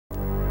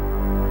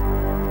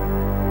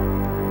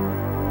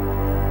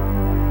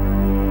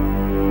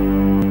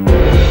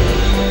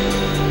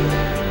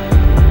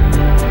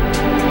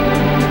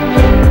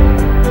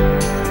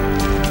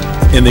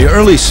In the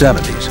early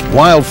 70s,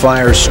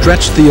 wildfires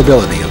stretched the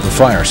ability of the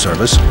fire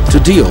service to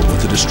deal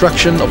with the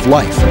destruction of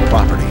life and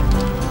property.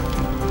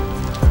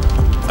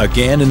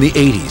 Again in the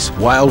 80s,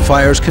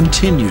 wildfires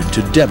continued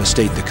to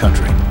devastate the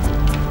country.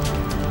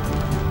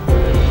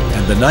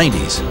 And the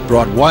 90s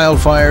brought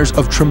wildfires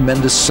of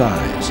tremendous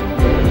size.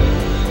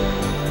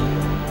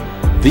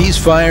 These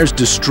fires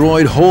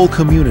destroyed whole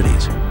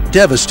communities,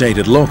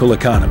 devastated local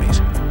economies,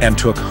 and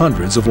took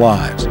hundreds of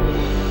lives.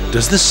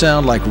 Does this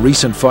sound like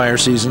recent fire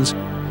seasons?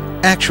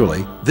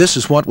 Actually, this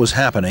is what was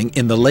happening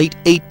in the late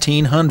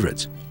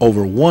 1800s,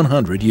 over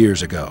 100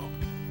 years ago.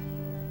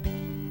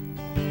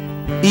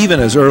 Even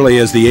as early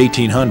as the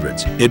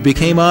 1800s, it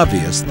became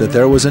obvious that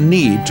there was a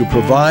need to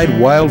provide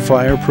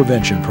wildfire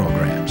prevention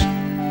programs.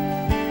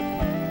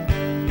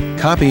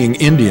 Copying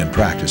Indian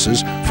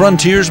practices,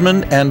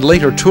 frontiersmen and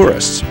later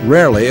tourists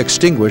rarely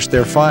extinguished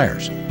their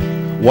fires.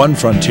 One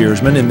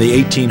frontiersman in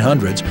the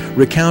 1800s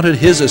recounted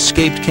his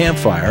escaped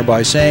campfire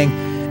by saying,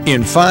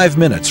 "In 5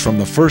 minutes from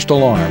the first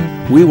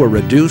alarm, we were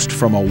reduced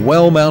from a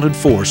well-mounted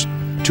force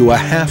to a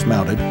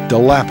half-mounted,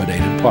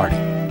 dilapidated party."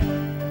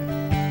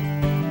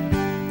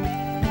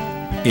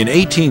 In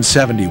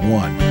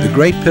 1871, the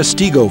Great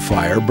Pestigo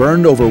Fire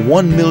burned over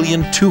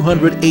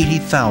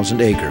 1,280,000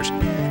 acres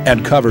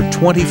and covered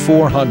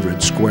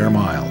 2,400 square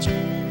miles.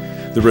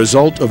 The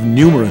result of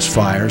numerous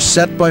fires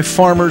set by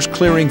farmers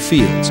clearing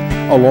fields,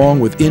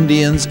 along with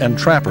Indians and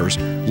trappers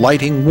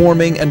lighting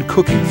warming and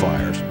cooking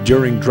fires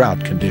during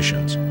drought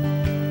conditions.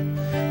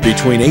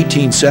 Between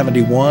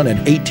 1871 and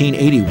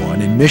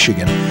 1881 in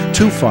Michigan,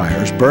 2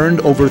 fires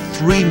burned over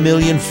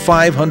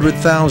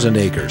 3,500,000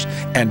 acres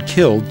and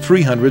killed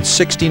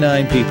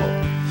 369 people.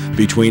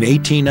 Between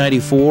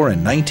 1894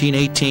 and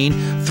 1918,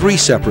 3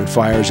 separate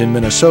fires in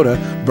Minnesota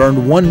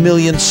burned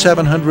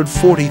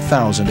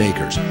 1,740,000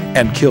 acres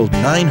and killed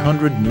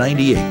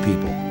 998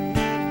 people.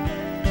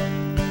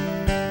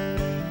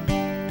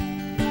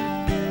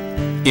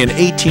 In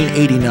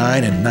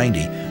 1889 and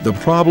 90, the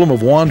problem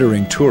of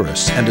wandering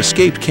tourists and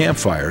escaped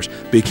campfires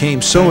became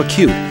so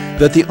acute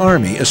that the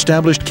Army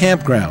established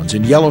campgrounds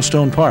in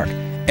Yellowstone Park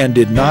and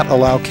did not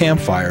allow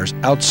campfires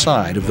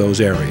outside of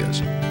those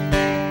areas.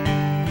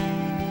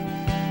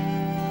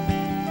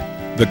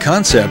 The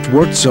concept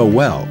worked so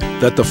well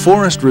that the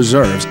forest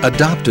reserves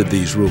adopted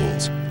these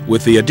rules,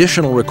 with the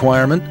additional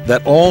requirement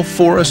that all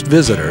forest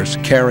visitors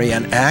carry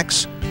an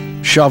axe,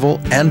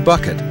 shovel, and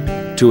bucket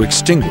to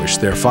extinguish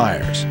their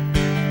fires.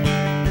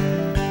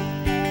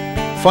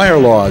 Fire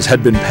laws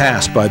had been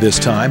passed by this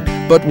time,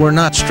 but were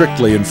not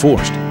strictly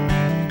enforced.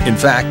 In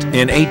fact,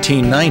 in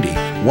 1890,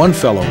 one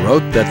fellow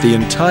wrote that the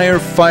entire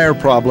fire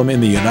problem in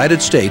the United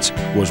States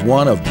was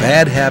one of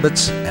bad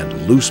habits and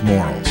loose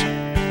morals.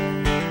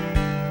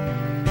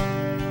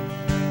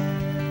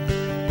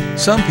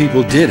 Some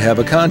people did have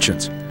a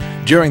conscience.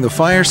 During the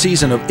fire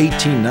season of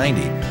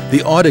 1890,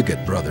 the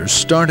Audigutt brothers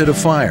started a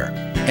fire,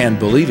 and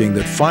believing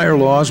that fire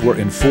laws were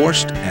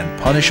enforced and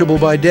punishable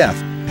by death,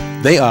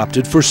 they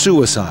opted for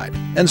suicide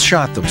and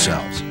shot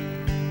themselves.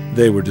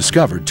 They were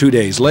discovered 2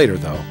 days later,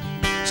 though,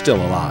 still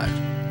alive.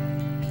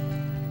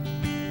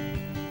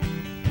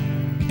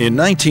 In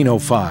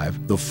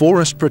 1905, the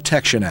Forest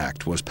Protection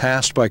Act was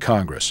passed by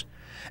Congress,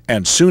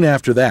 and soon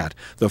after that,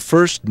 the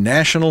first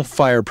National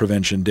Fire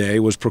Prevention Day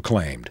was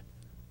proclaimed.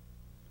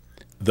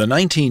 The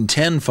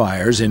 1910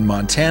 fires in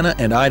Montana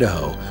and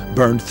Idaho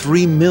burned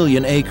 3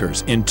 million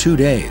acres in 2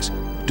 days,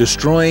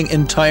 destroying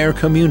entire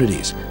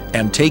communities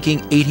and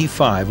taking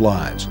 85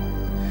 lives.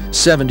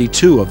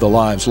 72 of the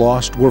lives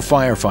lost were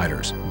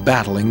firefighters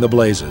battling the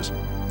blazes.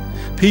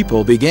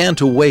 People began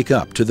to wake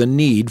up to the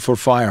need for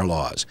fire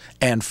laws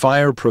and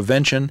fire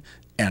prevention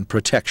and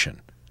protection.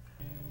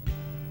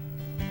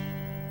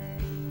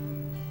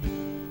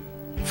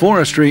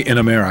 Forestry in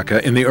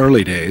America in the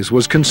early days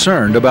was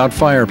concerned about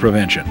fire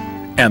prevention,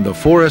 and the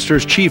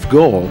foresters' chief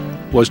goal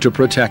was to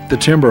protect the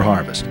timber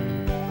harvest.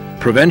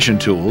 Prevention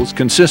tools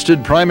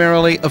consisted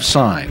primarily of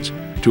signs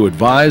to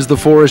advise the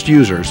forest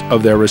users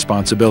of their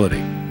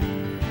responsibility.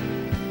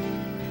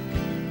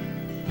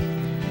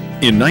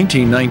 In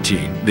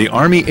 1919, the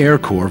Army Air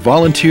Corps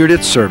volunteered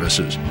its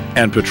services,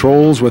 and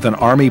patrols with an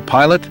Army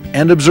pilot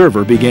and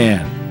observer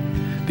began.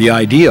 The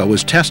idea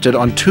was tested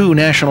on 2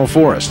 national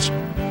forests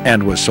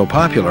and was so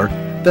popular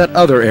that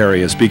other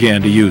areas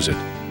began to use it.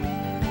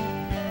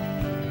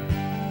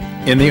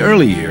 In the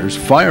early years,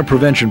 fire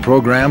prevention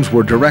programs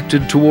were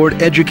directed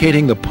toward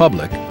educating the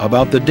public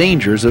about the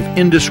dangers of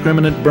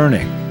indiscriminate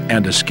burning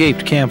and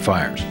escaped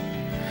campfires.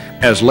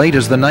 As late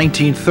as the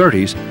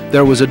 1930s,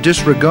 there was a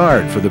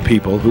disregard for the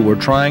people who were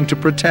trying to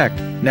protect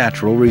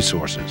natural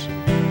resources.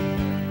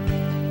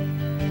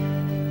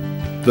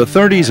 The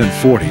 30s and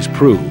 40s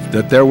proved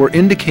that there were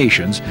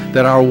indications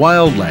that our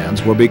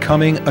wildlands were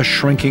becoming a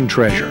shrinking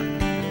treasure.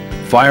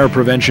 Fire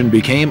prevention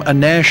became a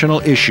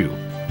national issue,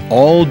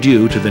 all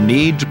due to the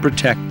need to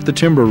protect the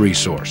timber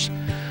resource.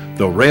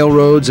 The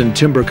railroads and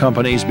timber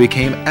companies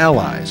became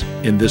allies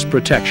in this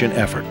protection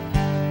effort.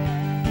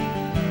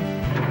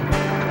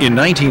 In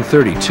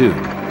 1932,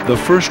 the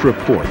first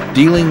report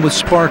dealing with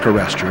spark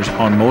arresters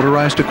on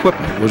motorized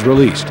equipment was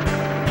released.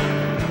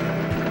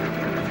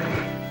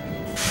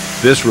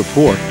 This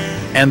report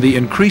and the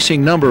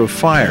increasing number of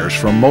fires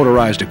from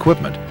motorized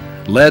equipment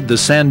led the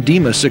San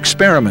Dimas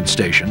Experiment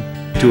Station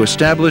to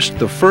establish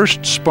the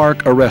first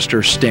spark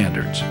arrestor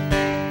standards.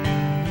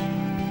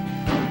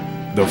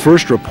 The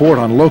first report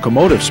on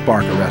locomotive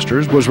spark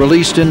arresters was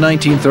released in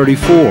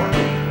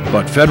 1934,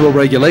 but federal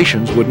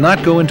regulations would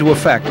not go into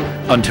effect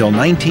until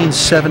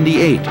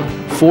 1978,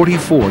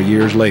 44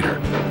 years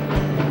later.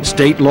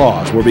 State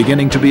laws were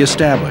beginning to be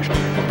established,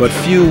 but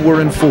few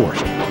were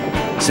enforced.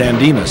 San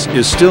Dimas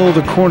is still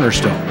the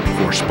cornerstone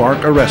for spark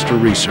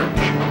arrestor research.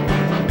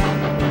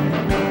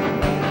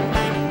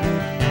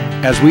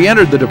 As we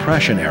entered the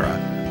Depression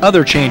era,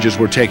 other changes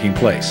were taking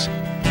place.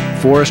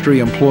 Forestry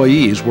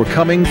employees were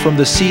coming from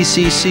the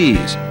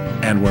CCCs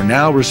and were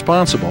now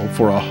responsible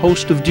for a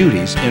host of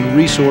duties in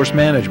resource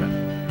management.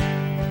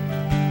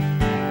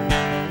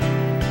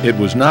 It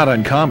was not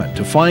uncommon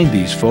to find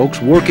these folks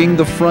working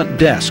the front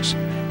desks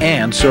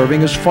and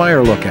serving as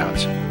fire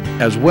lookouts,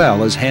 as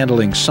well as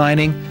handling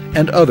signing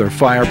and other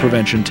fire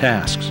prevention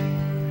tasks.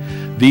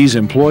 These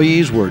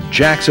employees were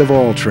jacks of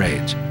all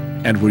trades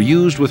and were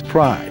used with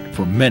pride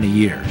for many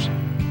years.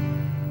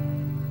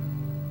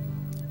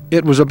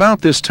 It was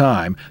about this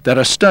time that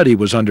a study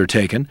was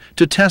undertaken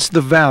to test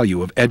the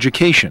value of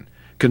education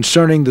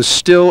concerning the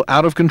still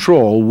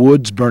out-of-control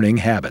woods burning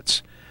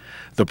habits.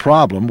 The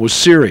problem was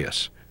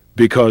serious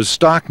because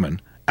stockmen,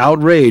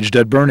 outraged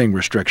at burning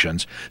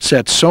restrictions,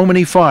 set so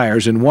many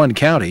fires in one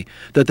county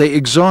that they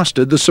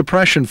exhausted the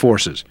suppression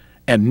forces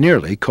and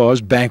nearly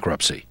caused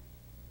bankruptcy.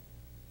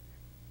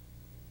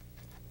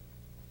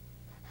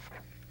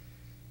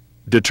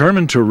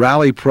 Determined to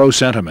rally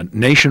pro-sentiment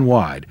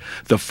nationwide,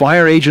 the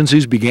fire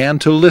agencies began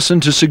to listen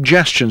to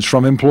suggestions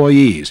from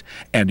employees,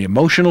 and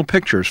emotional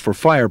pictures for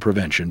fire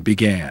prevention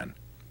began.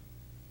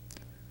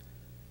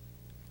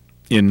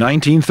 In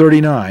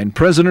 1939,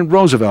 President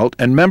Roosevelt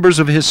and members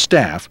of his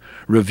staff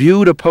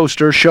reviewed a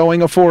poster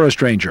showing a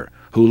forest ranger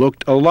who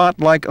looked a lot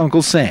like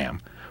Uncle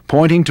Sam,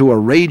 pointing to a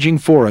raging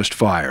forest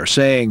fire,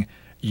 saying,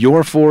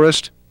 "Your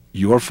forest,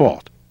 your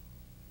fault."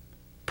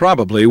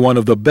 Probably one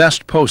of the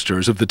best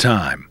posters of the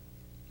time.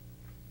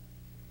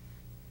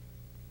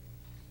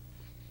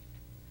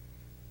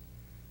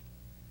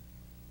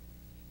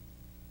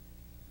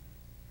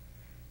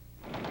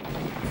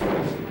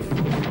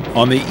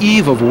 On the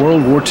eve of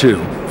World War II,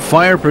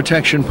 fire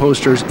protection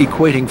posters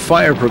equating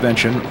fire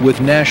prevention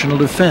with national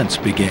defense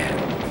began.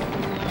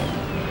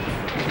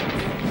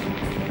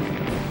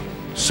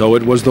 So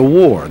it was the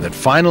war that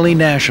finally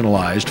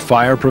nationalized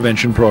fire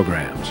prevention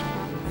programs.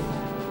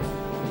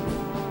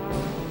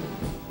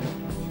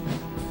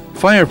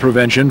 Fire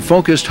prevention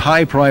focused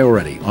high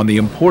priority on the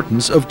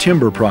importance of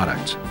timber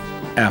products.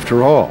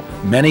 After all,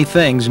 many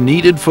things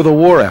needed for the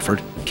war effort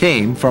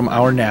came from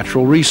our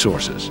natural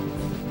resources.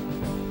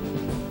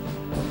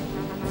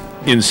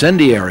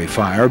 Incendiary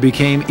fire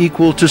became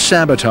equal to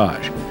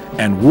sabotage,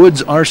 and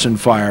woods arson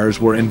fires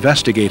were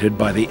investigated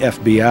by the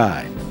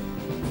FBI.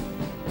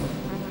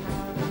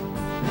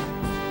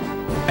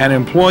 An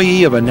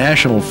employee of a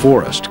national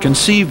forest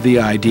conceived the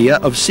idea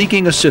of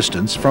seeking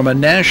assistance from a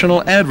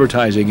national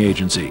advertising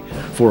agency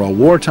for a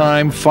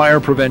wartime fire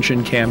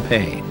prevention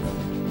campaign.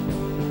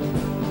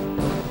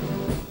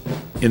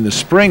 In the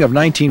spring of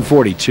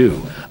 1942,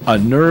 a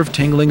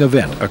nerve-tingling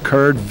event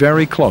occurred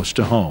very close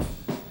to home.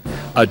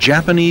 A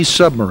Japanese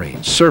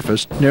submarine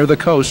surfaced near the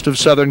coast of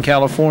Southern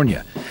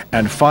California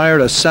and fired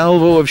a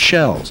salvo of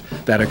shells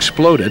that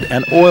exploded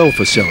an oil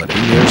facility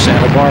near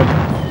Santa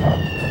Barbara.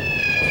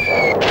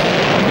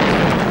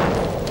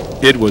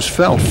 It was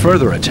felt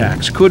further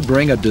attacks could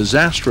bring a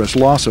disastrous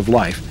loss of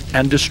life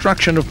and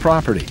destruction of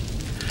property.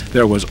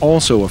 There was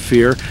also a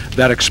fear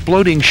that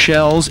exploding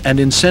shells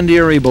and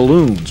incendiary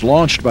balloons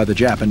launched by the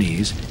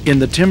Japanese in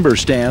the timber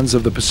stands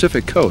of the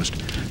Pacific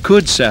coast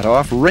could set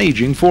off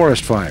raging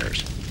forest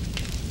fires.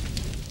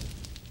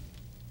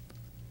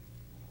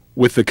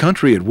 With the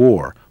country at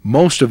war,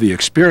 most of the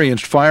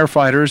experienced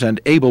firefighters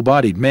and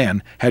able-bodied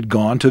men had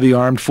gone to the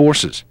armed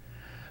forces.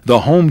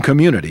 The home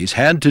communities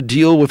had to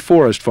deal with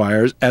forest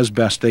fires as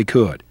best they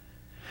could.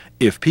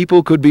 If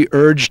people could be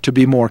urged to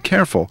be more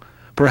careful,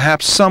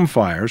 perhaps some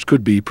fires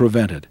could be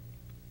prevented.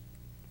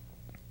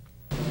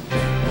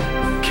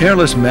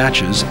 Careless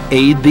matches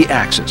aid the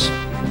Axis,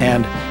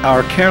 and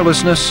our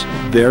carelessness,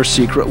 their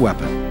secret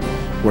weapon,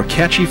 were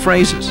catchy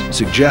phrases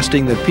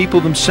suggesting that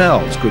people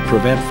themselves could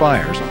prevent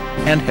fires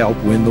and help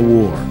win the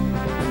war.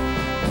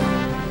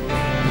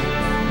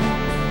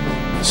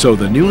 So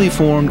the newly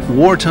formed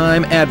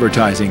Wartime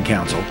Advertising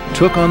Council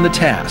took on the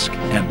task,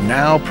 and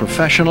now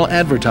professional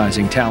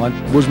advertising talent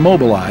was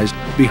mobilized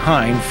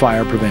behind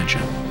fire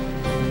prevention.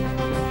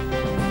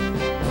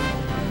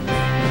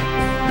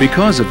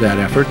 Because of that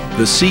effort,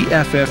 the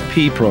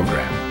CFFP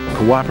program,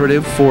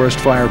 Cooperative Forest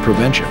Fire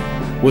Prevention,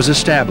 was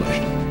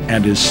established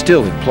and is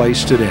still in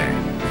place today.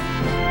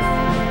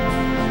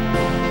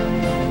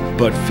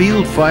 But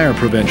field fire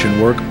prevention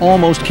work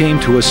almost came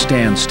to a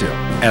standstill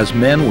as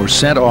men were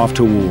sent off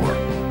to war.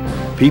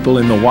 People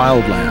in the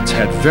wildlands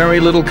had very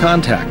little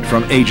contact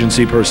from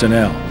agency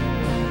personnel.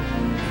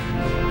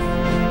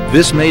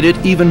 This made it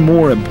even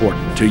more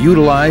important to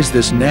utilize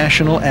this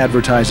national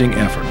advertising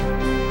effort.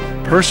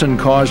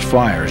 Person-caused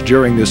fires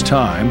during this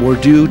time were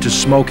due to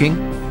smoking,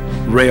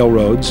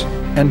 railroads,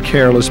 and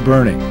careless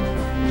burning.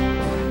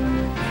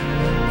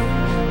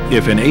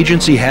 If an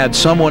agency had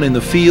someone in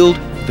the field,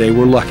 they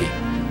were lucky.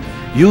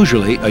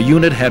 Usually, a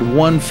unit had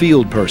one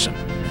field person,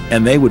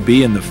 and they would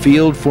be in the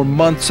field for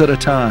months at a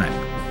time.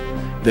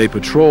 They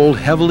patrolled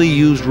heavily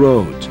used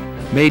roads,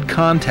 made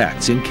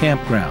contacts in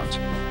campgrounds,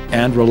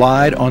 and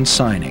relied on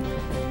signing.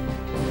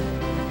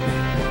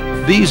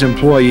 These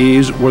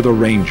employees were the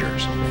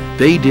rangers.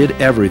 They did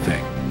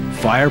everything: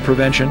 fire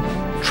prevention,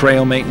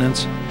 trail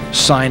maintenance,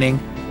 signing,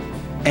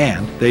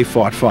 and they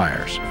fought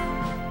fires.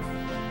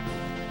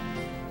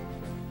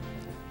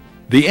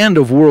 The end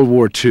of World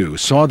War II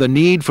saw the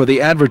need for the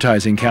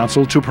Advertising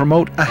Council to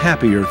promote a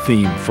happier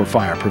theme for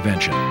fire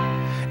prevention,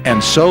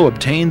 and so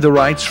obtained the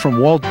rights from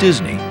Walt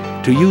Disney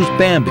to use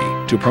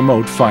Bambi to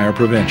promote fire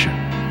prevention.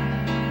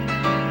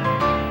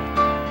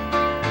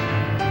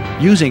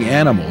 Using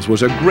animals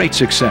was a great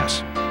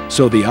success,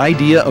 so the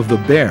idea of the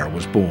bear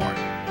was born.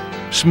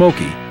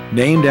 Smokey,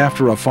 named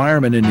after a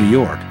fireman in New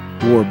York,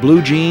 wore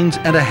blue jeans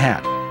and a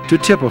hat to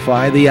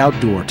typify the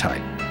outdoor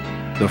type.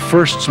 The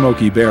first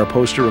Smokey Bear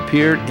poster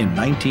appeared in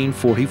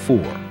 1944.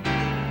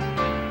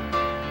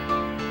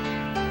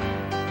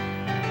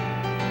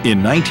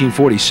 In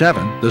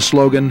 1947, the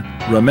slogan,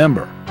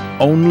 "Remember,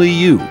 only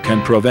you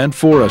can prevent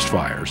forest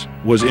fires,"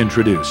 was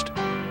introduced.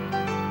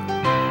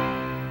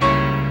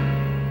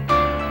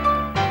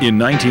 In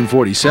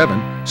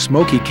 1947,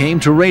 Smokey came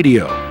to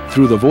radio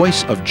through the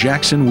voice of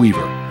Jackson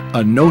Weaver,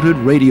 a noted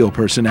radio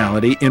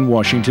personality in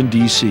Washington,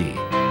 D.C.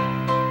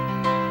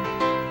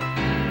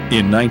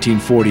 In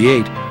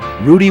 1948,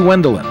 Rudy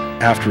Wendelin,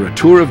 after a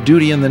tour of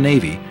duty in the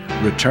Navy,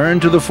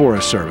 returned to the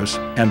Forest Service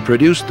and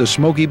produced the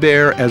Smokey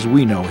Bear as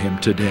we know him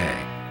today.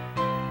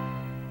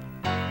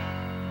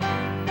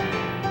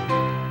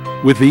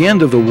 With the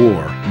end of the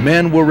war,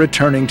 men were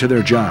returning to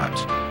their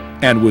jobs,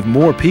 and with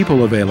more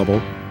people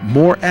available,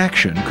 more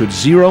action could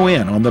zero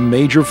in on the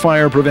major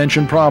fire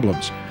prevention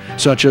problems,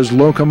 such as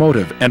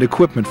locomotive and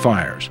equipment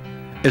fires,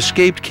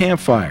 escaped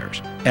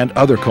campfires, and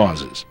other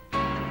causes.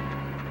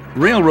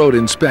 Railroad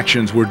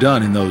inspections were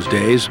done in those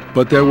days,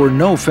 but there were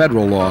no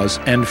federal laws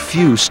and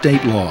few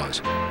state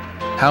laws.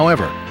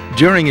 However,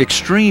 during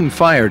extreme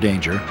fire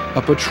danger,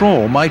 a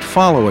patrol might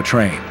follow a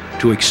train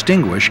to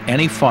extinguish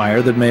any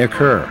fire that may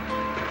occur.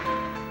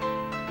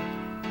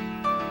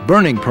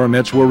 Burning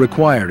permits were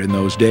required in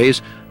those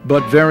days,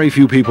 but very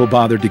few people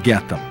bothered to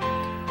get them.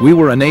 We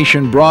were a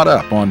nation brought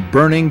up on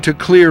burning to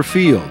clear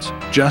fields,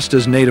 just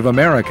as Native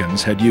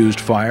Americans had used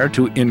fire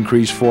to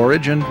increase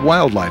forage and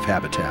wildlife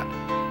habitat.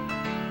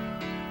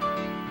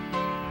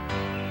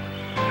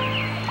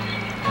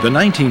 The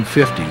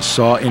 1950s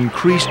saw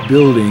increased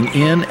building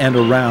in and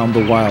around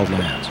the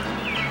wildlands.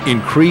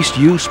 Increased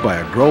use by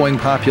a growing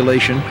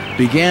population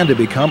began to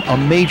become a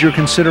major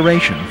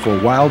consideration for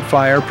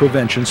wildfire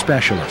prevention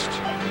specialists.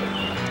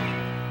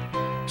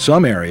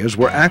 Some areas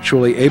were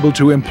actually able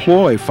to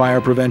employ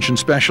fire prevention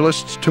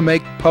specialists to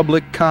make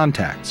public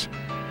contacts.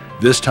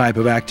 This type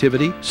of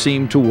activity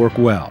seemed to work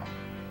well.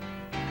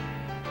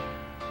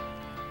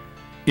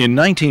 In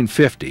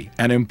 1950,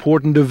 an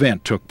important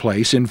event took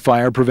place in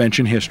fire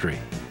prevention history.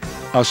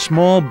 A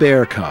small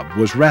bear cub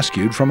was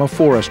rescued from a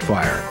forest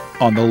fire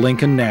on the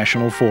Lincoln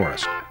National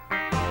Forest.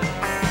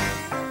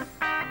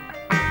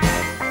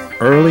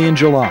 Early in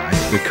July,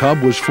 the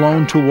cub was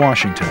flown to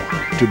Washington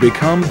to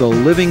become the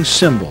living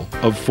symbol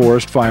of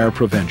forest fire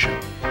prevention.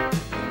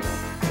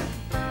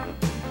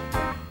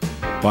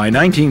 By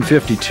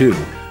 1952,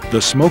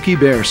 the Smokey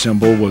Bear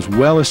symbol was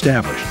well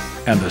established,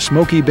 and the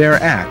Smokey Bear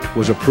Act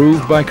was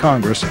approved by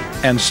Congress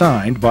and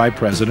signed by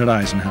President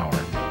Eisenhower.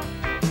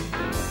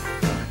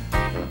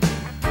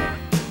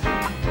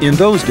 In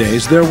those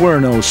days, there were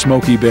no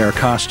Smokey Bear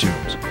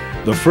costumes.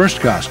 The first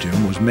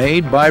costume was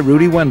made by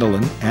Rudy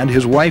Wendelin and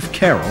his wife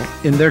Carol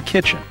in their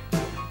kitchen.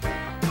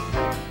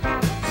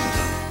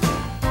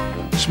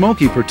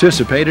 Smokey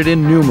participated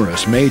in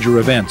numerous major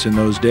events in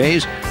those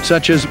days,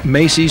 such as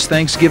Macy's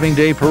Thanksgiving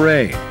Day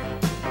Parade,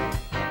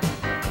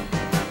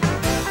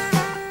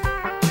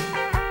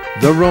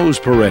 the Rose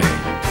Parade,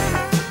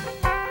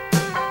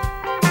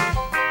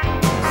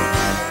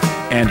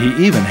 and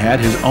he even had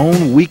his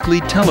own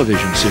weekly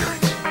television series.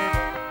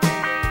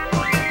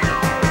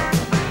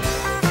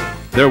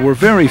 There were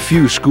very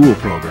few school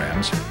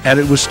programs, and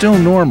it was still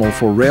normal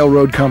for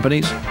railroad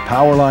companies,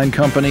 power line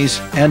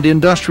companies, and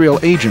industrial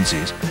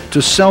agencies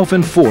to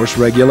self-enforce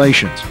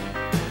regulations.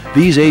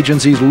 These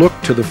agencies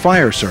looked to the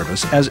fire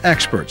service as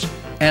experts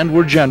and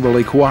were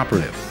generally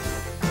cooperative.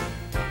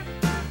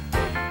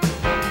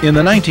 In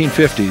the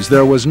 1950s,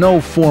 there was no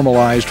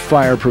formalized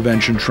fire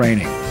prevention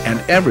training,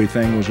 and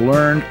everything was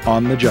learned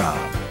on the job.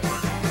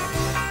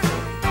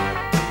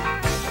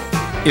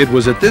 It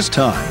was at this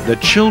time that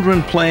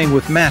children playing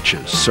with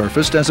matches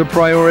surfaced as a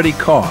priority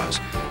cause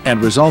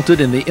and resulted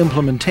in the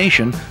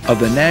implementation of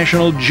the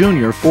National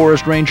Junior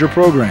Forest Ranger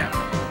Program.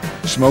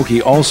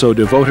 Smokey also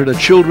devoted a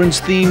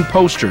children's themed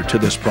poster to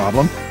this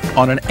problem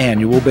on an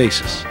annual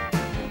basis.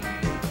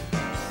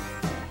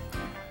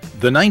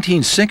 The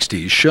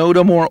 1960s showed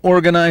a more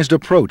organized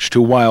approach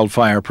to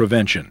wildfire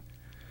prevention.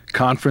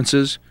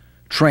 Conferences,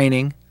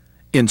 training,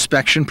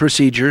 inspection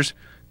procedures,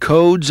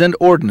 codes and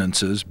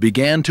ordinances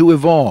began to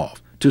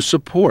evolve to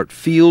support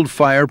field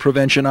fire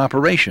prevention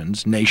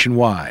operations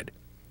nationwide.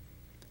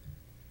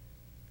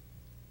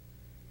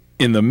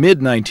 In the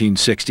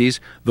mid-1960s,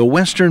 the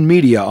Western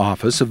Media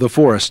Office of the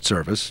Forest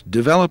Service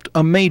developed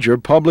a major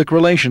public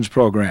relations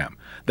program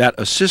that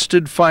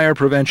assisted fire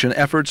prevention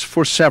efforts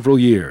for several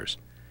years.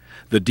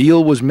 The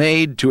deal was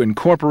made to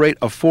incorporate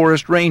a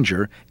forest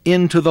ranger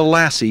into the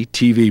Lassie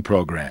TV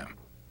program.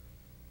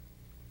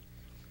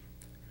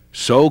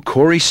 So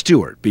Corey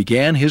Stewart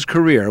began his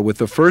career with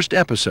the first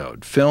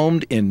episode,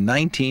 filmed in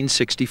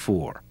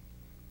 1964.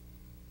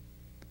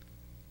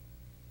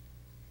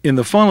 In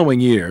the following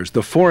years,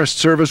 the Forest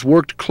Service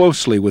worked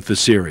closely with the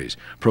series,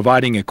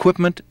 providing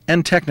equipment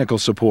and technical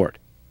support.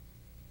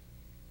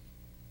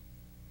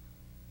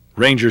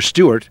 Ranger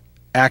Stewart,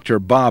 actor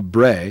Bob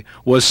Bray,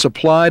 was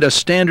supplied a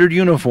standard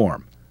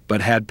uniform,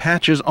 but had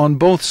patches on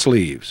both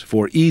sleeves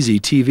for easy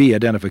TV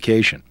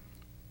identification.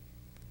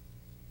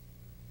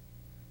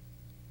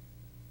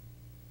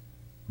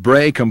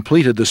 Bray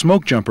completed the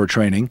smoke jumper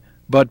training,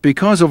 but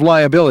because of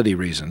liability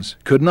reasons,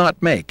 could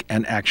not make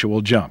an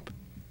actual jump.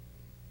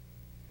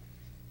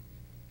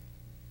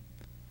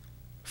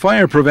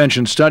 Fire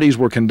prevention studies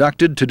were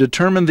conducted to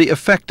determine the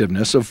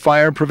effectiveness of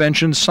fire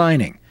prevention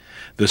signing.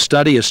 The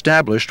study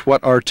established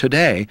what are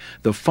today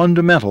the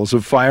fundamentals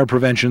of fire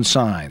prevention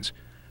signs: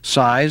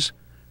 size,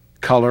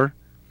 color,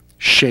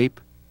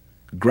 shape,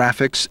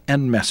 graphics,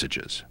 and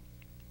messages.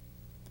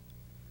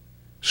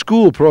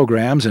 School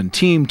programs and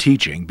team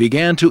teaching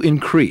began to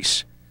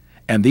increase,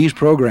 and these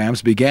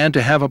programs began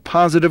to have a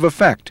positive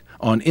effect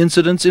on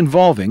incidents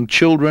involving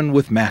children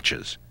with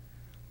matches.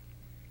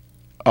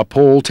 A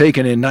poll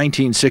taken in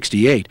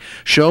 1968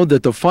 showed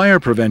that the fire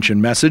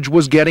prevention message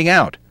was getting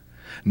out.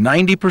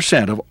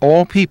 90% of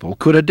all people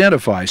could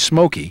identify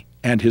Smokey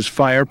and his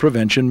fire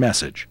prevention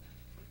message.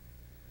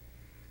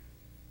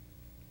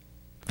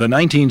 The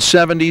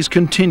 1970s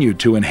continued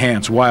to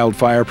enhance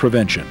wildfire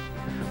prevention.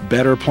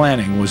 Better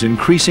planning was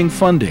increasing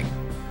funding.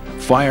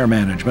 Fire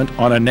management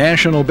on a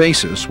national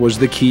basis was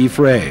the key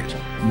phrase,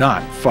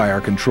 not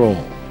fire control.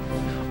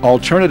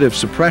 Alternative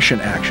suppression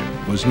action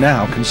was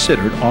now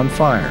considered on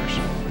fires.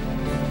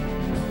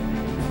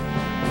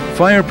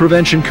 Fire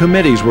prevention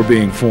committees were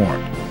being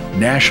formed.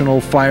 National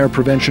fire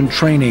prevention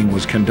training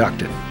was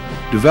conducted,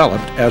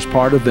 developed as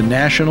part of the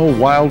National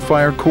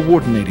Wildfire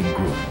Coordinating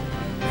Group.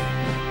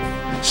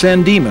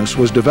 San Dimas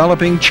was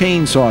developing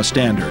chainsaw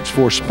standards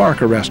for spark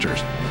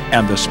arresters,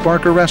 and the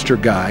Spark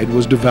Arrestor Guide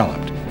was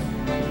developed.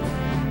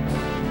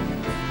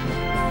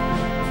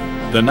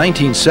 The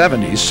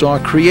 1970s saw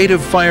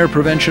creative fire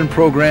prevention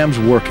programs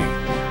working.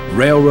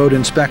 Railroad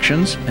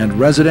inspections and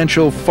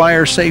residential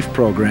fire-safe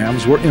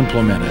programs were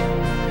implemented.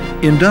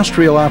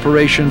 Industrial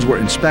operations were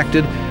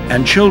inspected,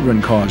 and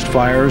children-caused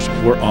fires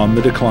were on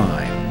the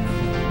decline.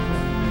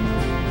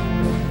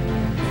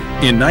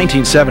 In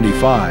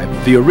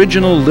 1975, the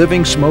original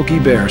living Smokey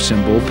Bear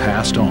symbol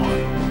passed on.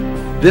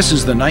 This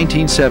is the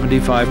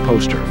 1975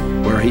 poster,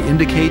 where he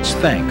indicates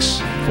thanks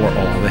for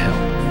all the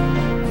help.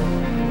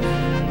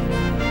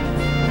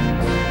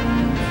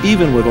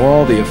 Even with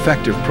all the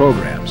effective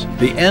programs,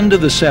 the end of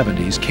the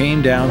 70s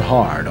came down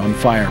hard on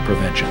fire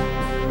prevention.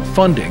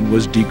 Funding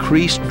was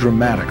decreased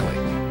dramatically.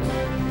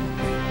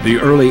 The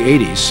early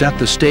 80s set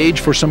the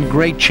stage for some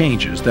great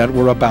changes that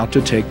were about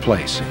to take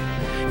place.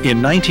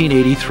 In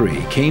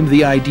 1983 came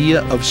the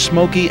idea of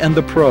Smokey and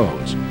the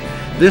Pros.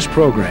 This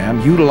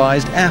program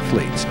utilized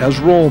athletes as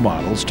role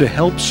models to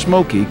help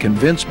Smokey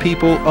convince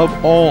people of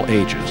all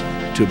ages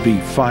to be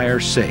fire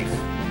safe.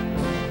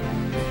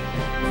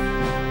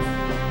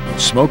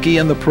 Smokey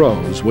and the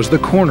Pros was the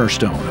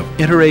cornerstone of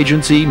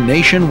interagency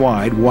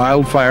nationwide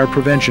wildfire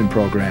prevention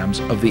programs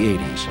of the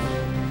 80s.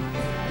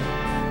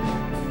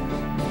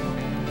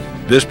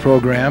 This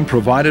program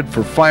provided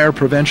for fire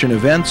prevention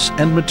events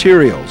and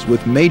materials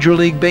with Major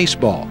League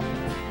Baseball,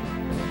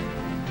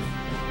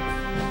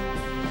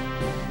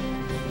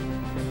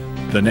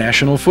 the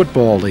National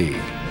Football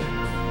League,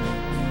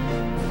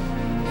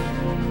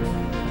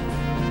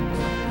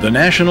 the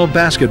National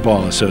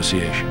Basketball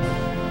Association,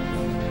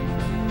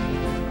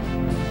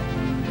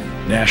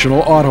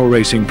 National Auto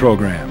Racing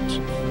Programs,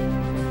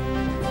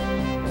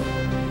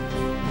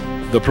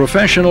 the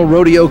Professional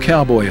Rodeo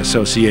Cowboy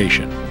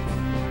Association,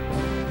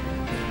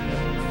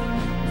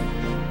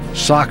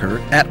 soccer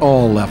at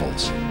all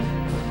levels,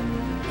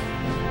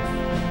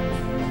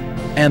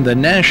 and the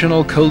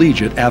National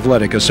Collegiate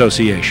Athletic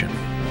Association.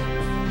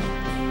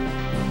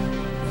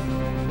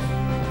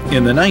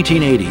 In the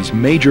 1980s,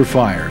 major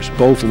fires,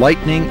 both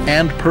lightning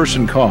and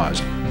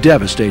person-caused,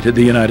 devastated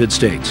the United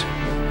States.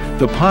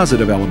 The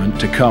positive element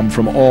to come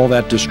from all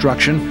that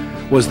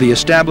destruction was the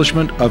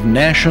establishment of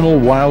National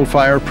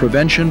Wildfire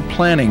Prevention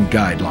Planning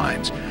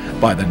Guidelines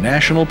by the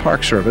National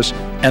Park Service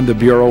and the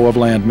Bureau of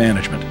Land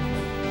Management.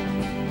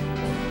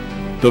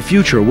 The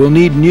future will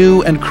need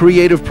new and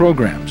creative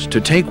programs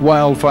to take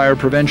wildfire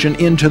prevention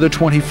into the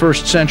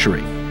 21st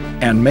century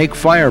and make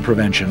fire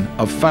prevention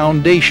a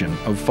foundation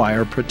of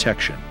fire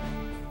protection.